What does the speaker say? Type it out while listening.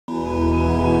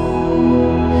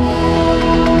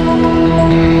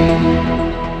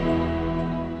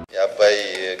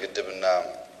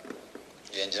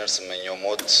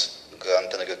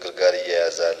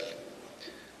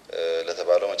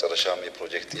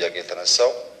ጥያቄ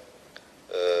ተነሳው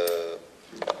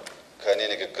ከኔ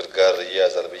ንግግር ጋር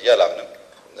ይያዛል ብዬ አላምንም።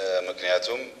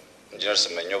 ምክንያቱም ኢንጂነር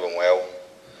ስመኘው በሙያው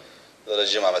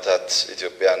ለረጅም ዓመታት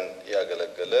ኢትዮጵያን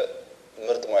ያገለገለ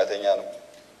ምርጥ ሙያተኛ ነው።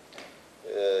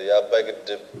 የአባይ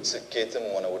ግድብ ስኬትም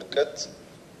ሆነ ውድቀት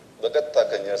በቀጥታ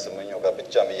ከኢንጂነር ስመኘው ጋር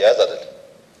ብቻ መያያዝ አይደለም።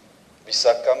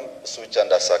 ቢሳካም እሱ ብቻ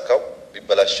እንዳሳካው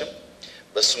ቢበላሽም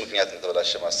በሱ ምክንያት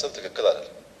እንደተበላሸ ማሰብ ትክክል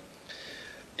አይደለም።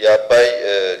 የአባይ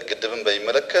ግድብን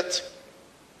በሚመለከት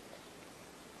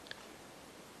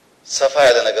ሰፋ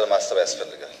ያለ ነገር ማሰብ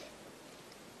ያስፈልጋል።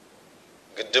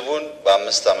 ግድቡን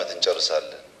በ5 ዓመት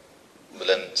እንጨርሳለን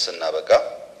ብለን ስናበቃ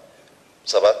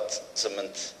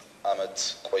 7-8 ዓመት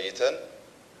ቆይተን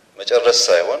መጨረስ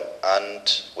ሳይሆን 1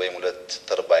 ወይም 2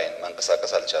 ተርባይን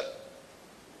ማንቀሳቀስ አልቻለም።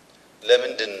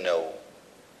 ለምንድን ነው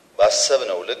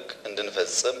ባሰብነው ልክ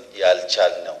እንድንፈጽም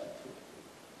ያልቻልነው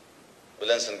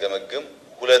ብለን ስንገመግም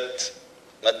 2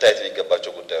 መታየት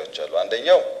የሚገባቸው ጉዳዮች አሉ።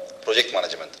 አንደኛው ፕሮጀክት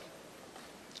ማኔጅመንት ነው።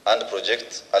 አንድ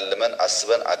ፕሮጀክት አልመን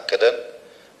አስበን አቅደን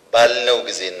ባልነው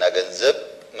ጊዜና ገንዘብ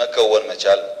መከወን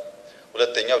መቻል።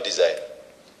 ሁለተኛው ዲዛይን።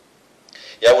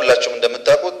 ያው ሁላችሁም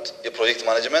እንደምታውቁት የፕሮጀክት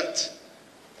ማኔጅመንት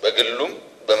በግሉም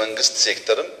በመንግስት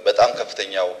ሴክተርም በጣም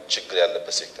ከፍተኛው ችግር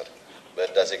ያለበት ሴክተር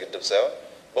በህዳሴ ግድብ ሳይሆን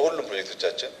በሁሉም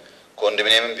ፕሮጀክቶቻችን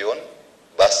ኮንዶሚኒየምም ቢሆን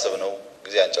ባሰብነው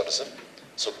ጊዜ አንጨርስም፣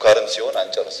 ሱካርም ሲሆን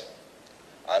አንጨርስም።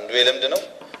 አንዱ የልምድ ነው።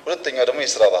 ሁለተኛው ደግሞ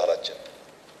የሥራ ባህላችን።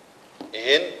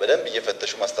 ይሄን በደንብ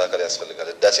እየፈተሹ ማስተካከል ያስፈልጋል።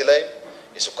 ህዳሴ ላይ፣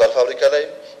 የሱካር ፋብሪካ ላይ፣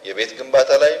 የቤት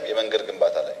ግንባታ ላይ፣ የመንገድ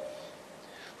ግንባታ ላይ።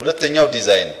 ሁለተኛው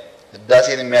ዲዛይን።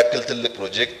 ህዳሴን የሚያክል ትልቅ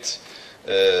ፕሮጀክት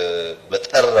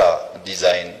በጠራ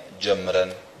ዲዛይን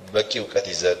ጀምረን በቂ ዕውቀት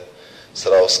ይዘን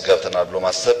ስራ ውስጥ ገብተናል ብሎ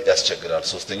ማሰብ ያስቸግራል።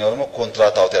 ሶስተኛው ደግሞ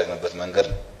ኮንትራት አውት ያደረግንበት መንገድ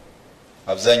ነው።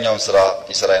 አብዛኛውን ስራ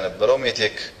ይሰራ የነበረው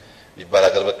ሜቴክ የሚባል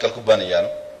ሀገር በቀል ኩባንያ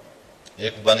ነው።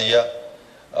 ይህ ኩባንያ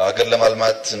ሀገር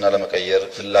ለማልማት እና ለመቀየር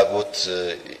ፍላጎት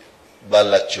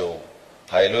ባላቸው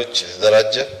ኃይሎች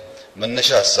የተደራጀ መነሻ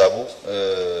ሐሳቡ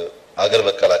ሀገር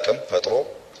በቀል አቅም ፈጥሮ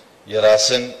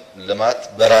የራስን ልማት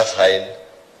በራስ ኃይል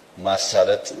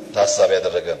ማሳለጥ ታሳቢ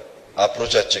ያደረገ ነው።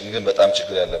 አፕሮቻችን ግን በጣም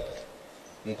ችግር ያለበት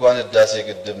እንኳን ህዳሴ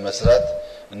ግድብ መስራት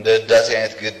እንደ ህዳሴ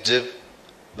አይነት ግድብ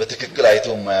በትክክል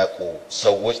አይተው የማያውቁ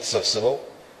ሰዎች ተሰብስበው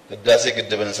ህዳሴ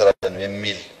ግድብን እንሰራለን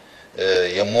የሚል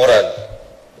የሞራል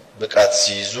ብቃት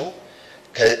ሲይዙ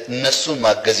ከነሱን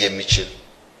ማገዝ የሚችል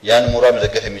ያን ሞራል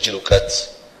መደገፍ የሚችል ዕውቀት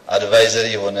አድቫይዘሪ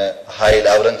የሆነ ኃይል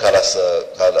አብረን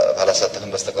ካላሳተፍን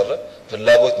በስተቀር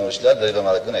ፍላጎት ነው ይችላል ደሊቨር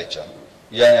ማድረግ ግን አይቻልም።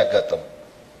 ያን ያጋጠመው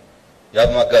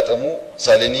በማጋጠሙ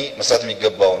ሳሊኒ መስራት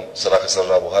የሚገባውን ስራ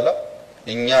ከሰራ በኋላ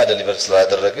እኛ ደሊቨር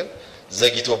ስላደረግን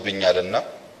ዘግይቶብኛልና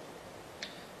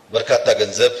በርካታ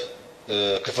ገንዘብ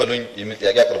ክፈሉኝ የሚል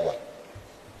ጥያቄ አቅርቧል።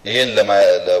 ይሄን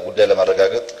ለጉዳይ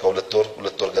ለማረጋገጥ ከ2 ወር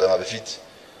ገደማ በፊት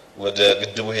ወደ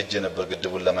ግድቡ ሄጄ ነበር።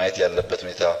 ግድቡን ለማየት ያለበት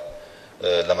ሁኔታ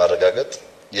ለማረጋገጥ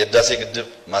የህዳሴ ግድብ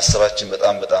ማሰባችን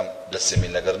በጣም ደስ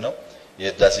የሚል ነገር ነው።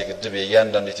 የህዳሴ ግድብ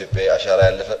የእያንዳንዱ ኢትዮጵያዊ አሻራ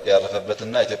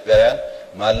ያረፈበትና ኢትዮጵያውያን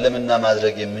ማለምና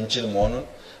ማድረግ የምንችል መሆኑን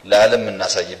ለዓለም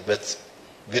እናሳይበት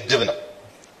ግድብ ነው።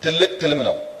 ትልቅ ትልም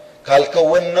ነው።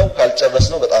 ካልከወነው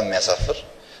ካልጨረስነው በጣም የሚያሳፍር፣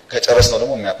 ከጨረስነው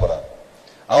ደግሞ የሚያኮራ ነው።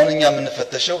 አሁን እኛ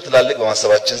የምንፈተሸው ትላልቅ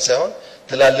በማሰባችን ሳይሆን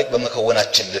ትላልቅ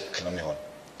በመከወናችን ልክ ነው የሚሆነው።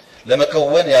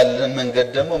 ለመከወን ያለን መንገድ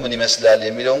ደግሞ ምን ይመስላል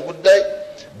የሚለውን ጉዳይ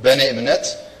በእኔ እምነት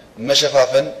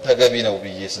መሸፋፈን ተገቢ ነው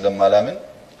ብዬ ስለማላምን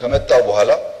ከመጣው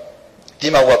በኋላ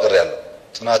ቲም አዋቅር ያለው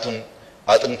ጥናቱን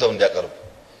አጥንተው እንዲያቀርቡ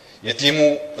የቲሙ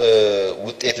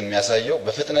ውጤት የሚያሳየው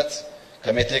በፍጥነት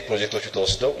ከሜቴክ ፕሮጀክቶቹ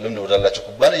ተወስደው ልምድ ወዳላቸው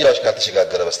ኩባንያዎች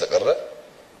ካልተሸጋገረ በስተቀር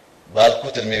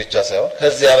ባልኩት እድሜ ብቻ ሳይሆን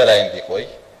ከዚያ በላይም ቢቆይ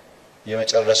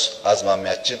የመጨረስ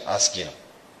አዝማሚያችን አስጊ ነው።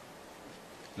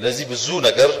 ለዚህ ብዙ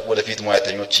ነገር ወደፊት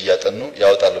ሙያተኞች እያጠኑ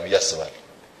ያወጣሉ ብዬ አስባለሁ።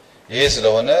 ይሄ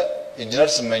ስለሆነ ኢንጂነር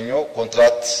ስመኘው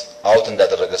ኮንትራክት አውት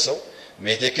እንዳደረገ ሰው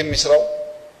ሜቴክም ይስራው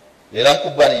ሌላም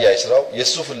ኩባንያ ይስራው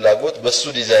የሱ ፍላጎት በሱ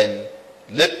ዲዛይን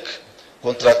ልክ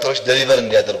ኮንትራክተሮች ደሊቨር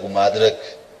እንዲያደርጉ ማድረግ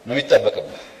ነው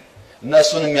የሚጠበቅበት እና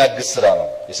እሱን የሚያግዝ ስራ ነው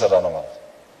የሰራ ነው ማለት።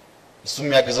 እሱ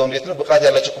የሚያግዘው እንዴት ነው? ብቃት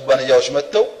ያላቸው ኩባንያዎች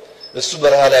መጥተው እሱ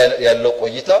በረሃ ላይ ያለው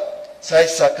ቆይታ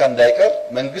ሳይሳካ እንዳይቀር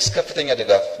መንግስት ከፍተኛ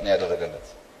ድጋፍ ነው ያደረገለት።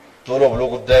 ቶሎ ብሎ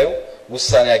ጉዳዩ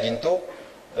ውሳኔ አግኝቶ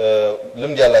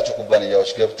ልምድ ያላቸው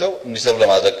ኩባንያዎች ገብተው እንዲሰሩ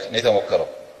ለማድረግ ነው የተሞከረው።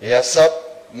 ይሄ ሐሳብ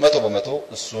 100%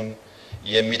 እሱን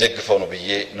የሚደግፈው ነው ብዬ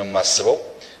ነው የማስበው።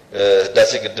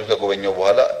 ህዳሴ ግድብ ከጎበኘው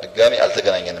በኋላ ድጋሚ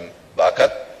አልተገናኘንም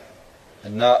በአካል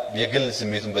እና የግል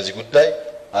ስሜቱን በዚህ ጉዳይ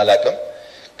አላቅም።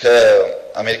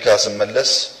 ከአሜሪካ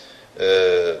ስመለስ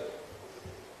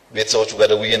ቤተሰቦቹ ጋር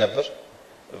ደውዬ ነበር።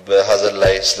 በሐዘን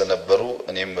ላይ ስለነበሩ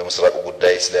እኔም በመስራቁ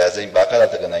ጉዳይ ስለያዘኝ በአካል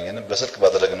አልተገናኘንም። በስልክ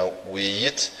ባደረግነው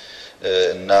ውይይት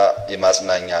እና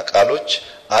የማጽናኛ ቃሎች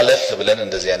አለፍ ብለን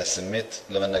እንደዚህ አይነት ስሜት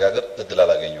ለመነጋገር እድል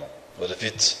አላገኘው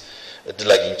ወደፊት እድል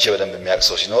አግኝቼ በደንብ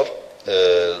የሚያቅሰው ሲኖር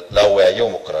ላወያየው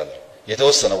ሞክራለሁ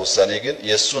የተወሰነ ውሳኔ ግን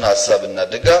የሱን ሐሳብና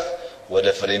ድጋፍ ወደ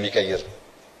ፍሬ የሚቀይር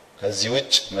ከዚህ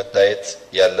ውጭ መታየት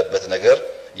ያለበት ነገር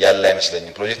ያለ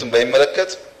አይመስለኝም ፕሮጀክቱን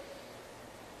በሚመለከት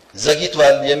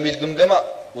ዘግይቷል የሚል ግምገማ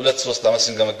 2-3 አመት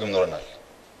ስንገመግም ኖረናል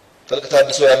ጥልቅ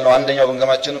ታድሶ ያልነው አንደኛው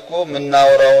ግምገማችን እኮ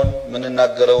ምናወራውን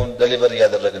ምንናገረውን ዴሊቨር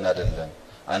ያደረግን አይደለም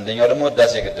አንደኛው ደግሞ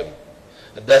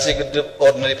ህዳሴ ግድብ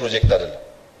ኦርዲነሪ ፕሮጀክት አይደለም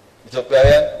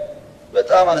ኢትዮጵያውያን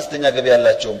በጣም አነስተኛ ገቢ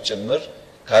ያላቸውም ጭምር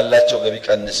ካላቸው ገቢ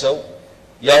ቀንሰው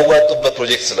ያዋጡበት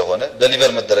ፕሮጀክት ስለሆነ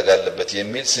ዴሊቨር መደረግ አለበት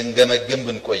የሚል ስንገመግም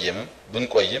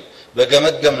ብንቆይም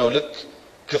በገመገምነው ልክ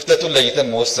ክፍተቱን ለይተን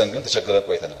መወሰን ግን ተቸግረን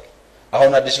ቆይተናል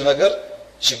አሁን አዲሱ ነገር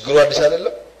ችግሩ አዲስ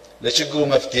አይደለም ለችግሩ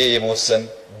መፍትሄ የመወሰን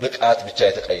ብቃት ብቻ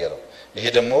የተቀየረው ይሄ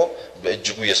ደግሞ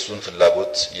በእጅጉ የሱን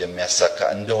ፍላጎት የሚያሳካ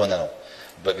እንደሆነ ነው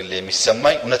በግል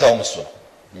የሚሰማኝ እውነታው እሱ ነው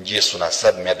እንጂ የሱን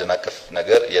ሐሳብ የሚያደናቅፍ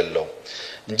ነገር የለውም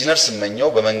ኢንጂነር ስመኘው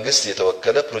በመንግስት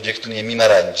የተወከለ ፕሮጀክቱን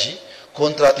የሚመራ እንጂ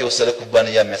ኮንትራት የወሰደ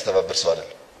ኩባንያ የሚያስተባብር ሰው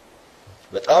አይደለም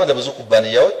በጣም ለብዙ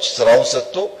ኩባንያዎች ስራውን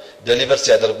ሰጥቶ ዴሊቨር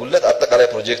ሲያደርጉለት አጠቃላይ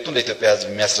ፕሮጀክቱን ለኢትዮጵያ ህዝብ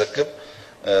የሚያስረክብ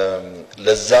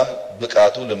ለዛም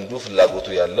ብቃቱ ልምዱ ፍላጎቱ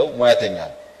ያለው ሙያተኛ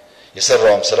ነው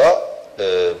የሰራውም ስራ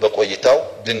በቆይታው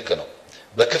ድንቅ ነው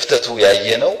በክፍተቱ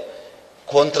ያየነው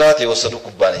ኮንትራት የወሰዱ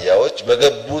ኩባንያዎች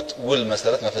በገቡት ውል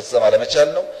መሰረት መፈጸም አለመቻል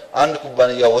ነው አንድ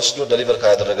ኩባንያ ወስዶ ዴሊቨር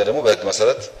ካደረገ ደግሞ በህግ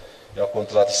መሰረት ያው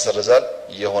ኮንትራት ይሰረዛል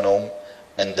የሆነውም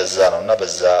እንደዛ ነውና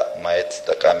በዛ ማየት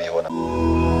ጠቃሚ ይሆናል